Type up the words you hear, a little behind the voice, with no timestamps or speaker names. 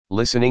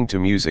Listening to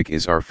music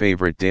is our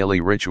favorite daily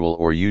ritual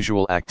or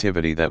usual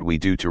activity that we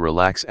do to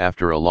relax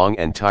after a long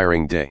and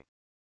tiring day.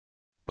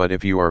 But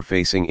if you are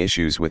facing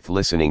issues with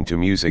listening to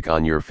music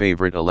on your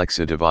favorite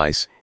Alexa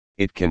device,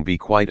 it can be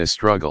quite a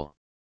struggle.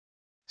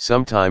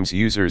 Sometimes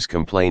users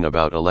complain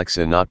about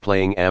Alexa not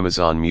playing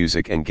Amazon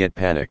Music and get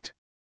panicked.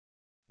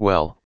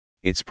 Well,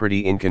 it's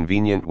pretty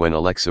inconvenient when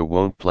Alexa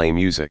won't play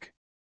music.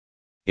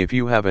 If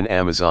you have an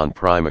Amazon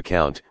Prime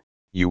account,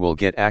 you will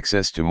get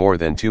access to more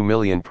than 2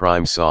 million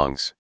Prime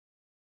songs.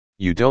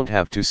 You don't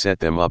have to set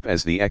them up,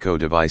 as the Echo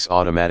device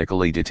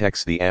automatically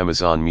detects the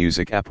Amazon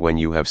Music app when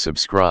you have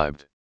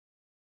subscribed.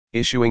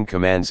 Issuing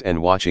commands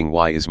and watching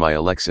why is my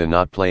Alexa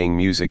not playing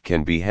music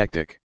can be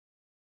hectic.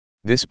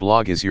 This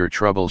blog is your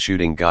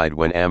troubleshooting guide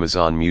when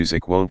Amazon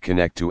Music won't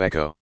connect to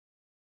Echo.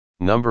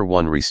 Number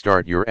 1.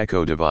 Restart your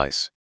Echo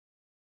device.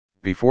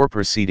 Before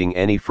proceeding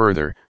any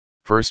further,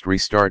 first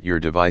restart your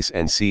device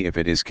and see if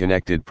it is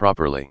connected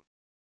properly.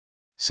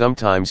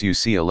 Sometimes you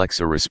see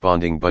Alexa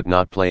responding but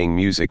not playing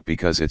music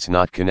because it's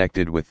not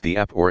connected with the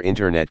app or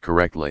internet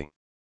correctly.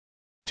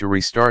 To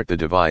restart the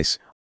device,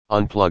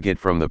 unplug it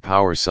from the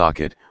power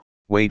socket,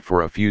 wait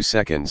for a few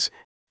seconds,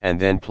 and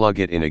then plug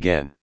it in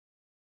again.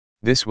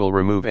 This will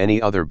remove any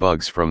other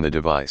bugs from the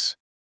device.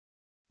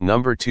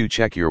 Number 2.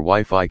 Check your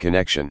Wi-Fi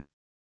connection.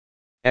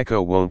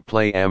 Echo won't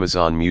play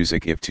Amazon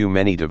Music if too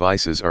many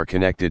devices are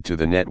connected to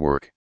the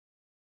network.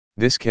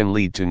 This can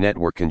lead to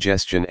network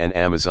congestion and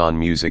Amazon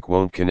Music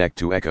won't connect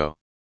to Echo.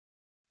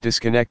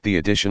 Disconnect the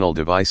additional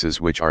devices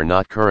which are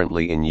not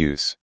currently in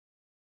use.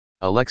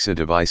 Alexa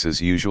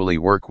devices usually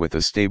work with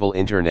a stable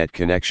internet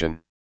connection.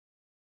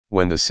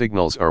 When the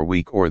signals are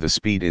weak or the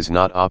speed is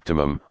not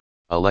optimum,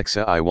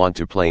 Alexa, I want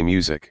to play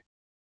music.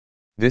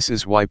 This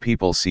is why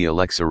people see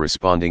Alexa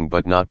responding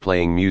but not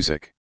playing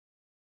music.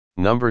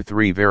 Number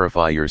 3.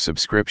 Verify your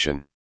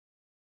subscription.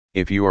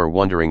 If you are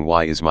wondering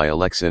why is my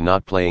Alexa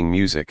not playing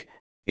music,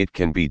 it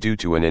can be due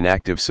to an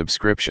inactive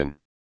subscription.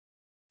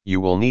 You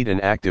will need an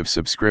active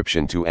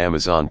subscription to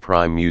Amazon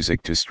Prime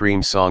Music to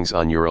stream songs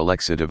on your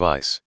Alexa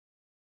device.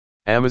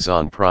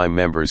 Amazon Prime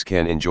members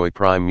can enjoy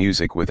Prime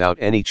Music without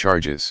any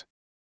charges.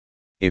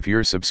 If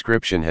your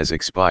subscription has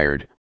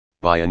expired,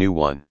 buy a new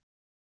one.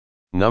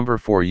 Number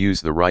 4.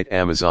 Use the right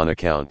Amazon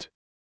account.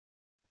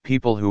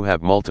 People who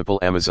have multiple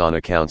Amazon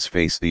accounts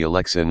face the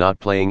Alexa not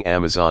playing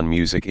Amazon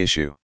Music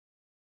issue.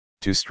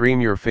 To stream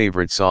your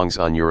favorite songs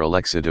on your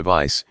Alexa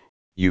device,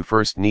 you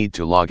first need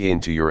to log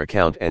into your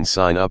account and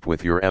sign up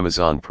with your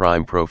Amazon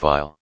Prime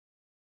profile.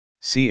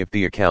 See if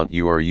the account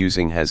you are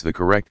using has the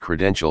correct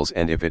credentials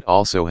and if it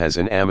also has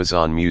an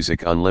Amazon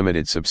Music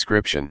Unlimited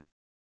subscription.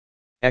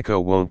 Echo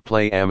won't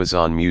play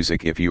Amazon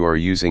Music if you are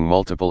using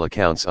multiple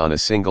accounts on a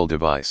single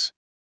device.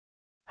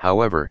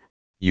 However,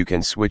 you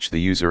can switch the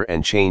user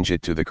and change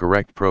it to the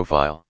correct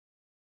profile.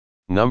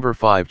 Number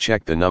 5.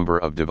 Check the number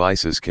of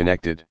devices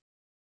connected.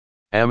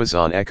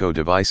 Amazon Echo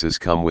devices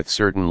come with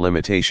certain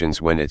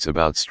limitations when it's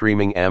about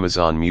streaming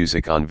Amazon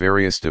Music on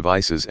various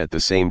devices at the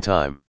same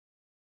time.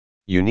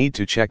 You need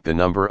to check the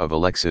number of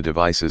Alexa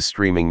devices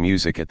streaming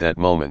music at that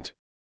moment.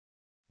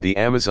 The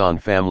Amazon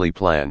Family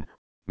Plan,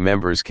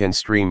 members can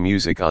stream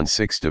music on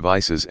 6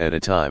 devices at a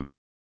time.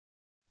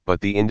 But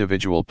the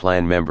individual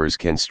plan members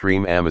can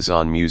stream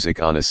Amazon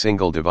Music on a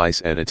single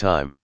device at a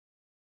time.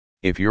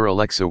 If your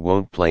Alexa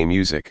won't play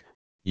music,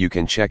 you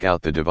can check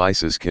out the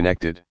devices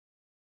connected.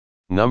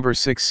 Number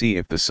 6. See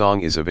if the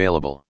song is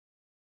available.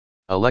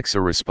 Alexa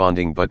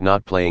responding but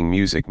not playing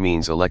music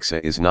means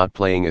Alexa is not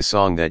playing a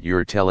song that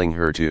you're telling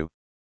her to.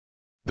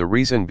 The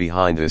reason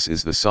behind this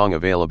is the song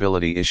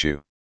availability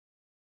issue.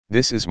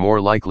 This is more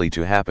likely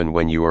to happen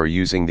when you are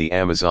using the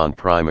Amazon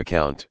Prime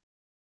account.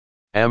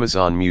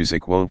 Amazon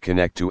Music won't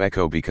connect to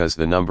Echo because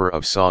the number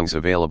of songs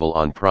available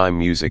on Prime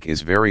Music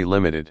is very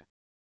limited.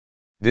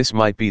 This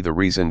might be the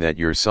reason that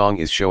your song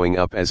is showing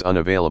up as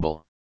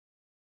unavailable.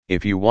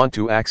 If you want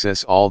to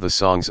access all the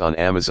songs on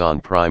Amazon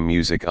Prime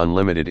Music,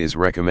 Unlimited is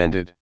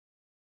recommended.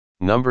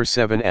 Number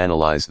 7.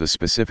 Analyze the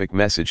specific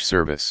message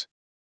service.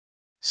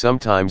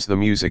 Sometimes the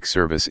music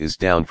service is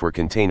down for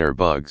container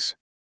bugs.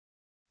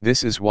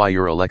 This is why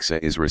your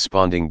Alexa is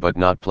responding but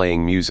not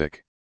playing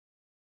music.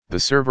 The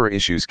server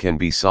issues can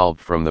be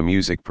solved from the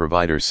music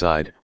provider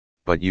side,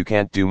 but you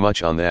can't do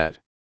much on that.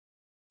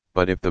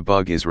 But if the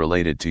bug is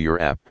related to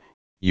your app,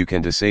 you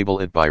can disable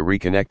it by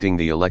reconnecting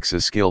the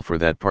Alexa skill for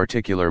that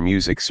particular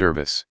music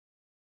service.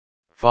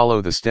 Follow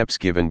the steps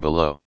given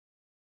below.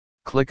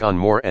 Click on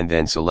More and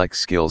then select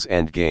Skills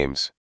and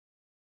Games.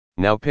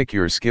 Now pick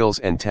your skills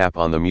and tap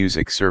on the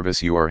music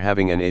service you are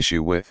having an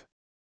issue with.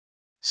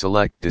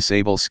 Select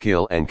Disable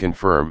Skill and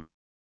confirm.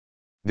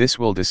 This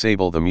will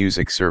disable the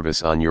music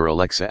service on your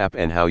Alexa app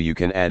and how you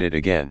can add it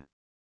again.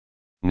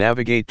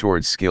 Navigate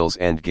towards Skills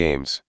and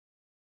Games.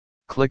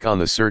 Click on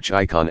the search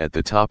icon at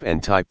the top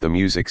and type the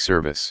music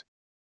service.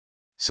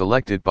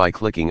 Select it by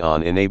clicking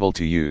on Enable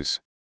to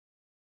use.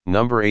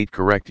 Number 8.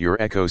 Correct your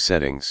Echo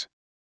settings.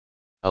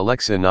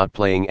 Alexa not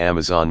playing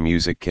Amazon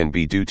Music can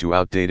be due to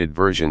outdated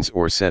versions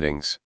or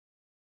settings.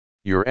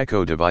 Your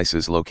Echo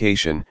device's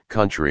location,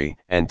 country,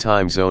 and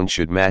time zone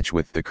should match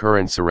with the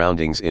current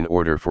surroundings in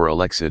order for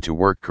Alexa to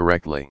work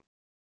correctly.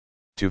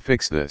 To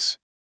fix this,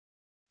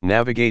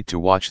 navigate to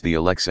Watch the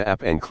Alexa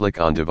app and click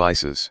on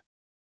Devices.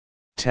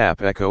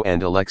 Tap Echo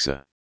and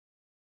Alexa.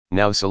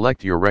 Now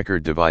select your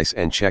record device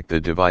and check the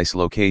device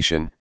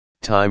location,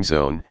 time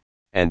zone,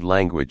 and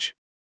language.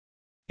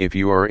 If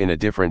you are in a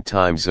different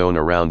time zone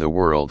around the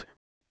world,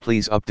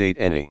 please update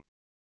any.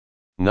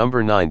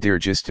 Number 9.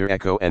 Deregister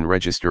Echo and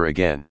register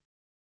again.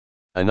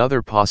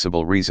 Another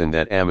possible reason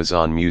that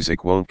Amazon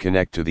Music won't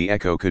connect to the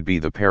Echo could be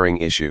the pairing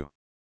issue.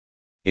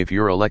 If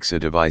your Alexa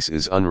device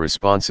is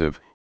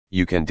unresponsive,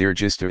 you can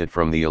deregister it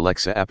from the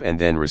Alexa app and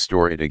then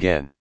restore it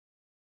again.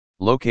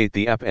 Locate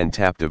the app and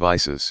tap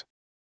Devices.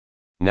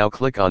 Now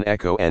click on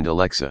Echo and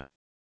Alexa.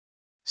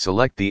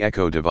 Select the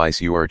Echo device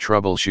you are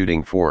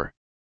troubleshooting for.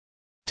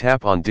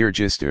 Tap on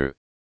Deregister.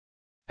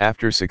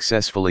 After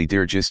successfully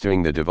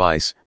deregistering the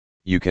device,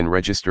 you can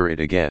register it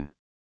again.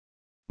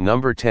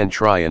 Number 10.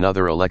 Try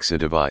another Alexa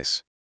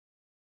device.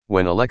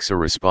 When Alexa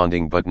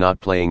responding but not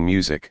playing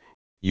music,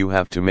 you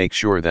have to make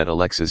sure that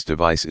Alexa's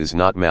device is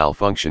not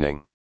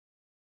malfunctioning.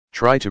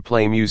 Try to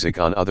play music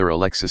on other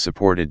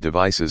Alexa-supported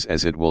devices,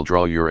 as it will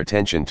draw your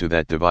attention to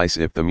that device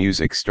if the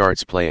music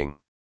starts playing.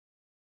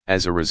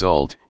 As a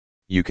result,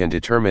 you can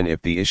determine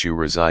if the issue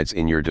resides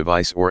in your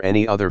device or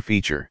any other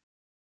feature.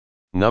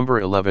 Number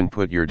 11.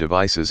 Put your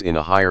devices in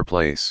a higher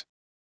place.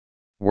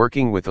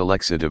 Working with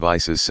Alexa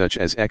devices such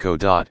as Echo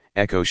Dot,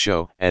 Echo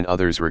Show, and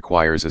others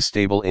requires a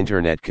stable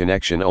internet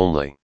connection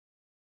only.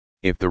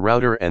 If the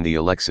router and the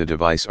Alexa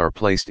device are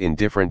placed in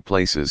different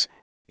places,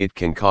 it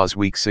can cause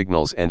weak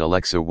signals and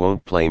Alexa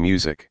won't play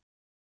music.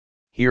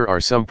 Here are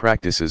some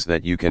practices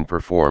that you can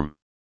perform.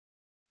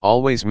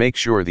 Always make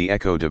sure the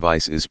Echo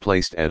device is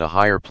placed at a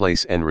higher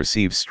place and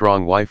receives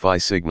strong Wi-Fi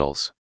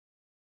signals.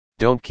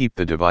 Don't keep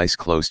the device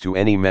close to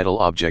any metal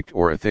object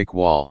or a thick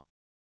wall.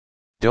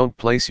 Don't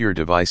place your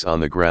device on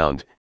the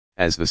ground,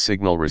 as the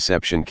signal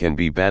reception can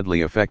be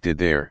badly affected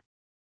there.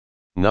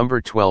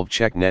 Number 12.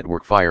 Check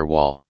network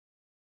firewall.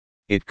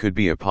 It could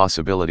be a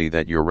possibility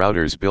that your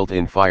router's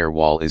built-in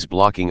firewall is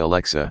blocking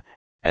Alexa,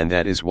 and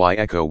that is why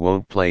Echo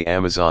won't play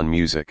Amazon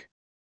Music.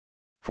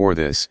 For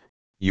this,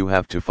 you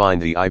have to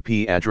find the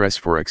IP address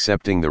for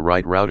accepting the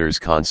right router's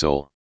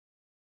console.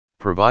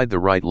 Provide the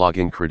right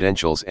login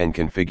credentials and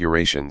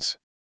configurations.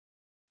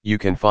 You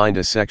can find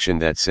a section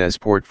that says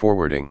port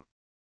forwarding.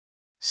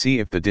 See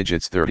if the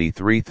digits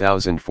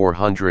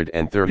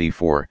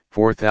 33,434,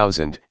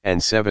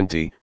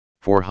 4,070,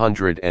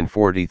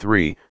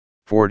 443,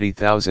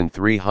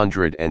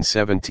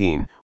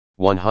 40,317,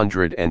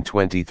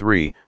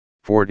 123,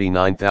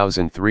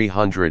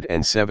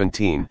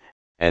 49,317,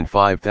 and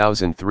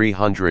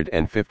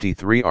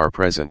 5,353 are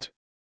present.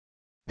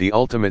 The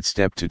ultimate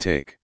step to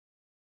take.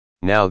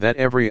 Now that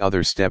every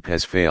other step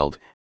has failed,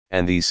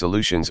 and these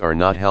solutions are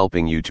not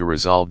helping you to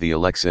resolve the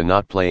Alexa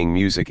not playing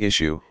music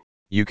issue,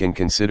 you can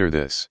consider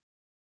this.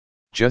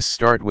 Just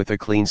start with a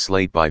clean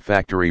slate by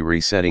factory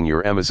resetting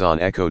your Amazon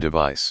Echo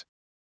device.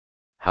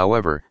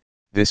 However,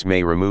 this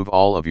may remove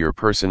all of your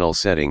personal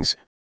settings,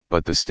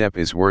 but the step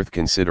is worth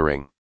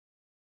considering.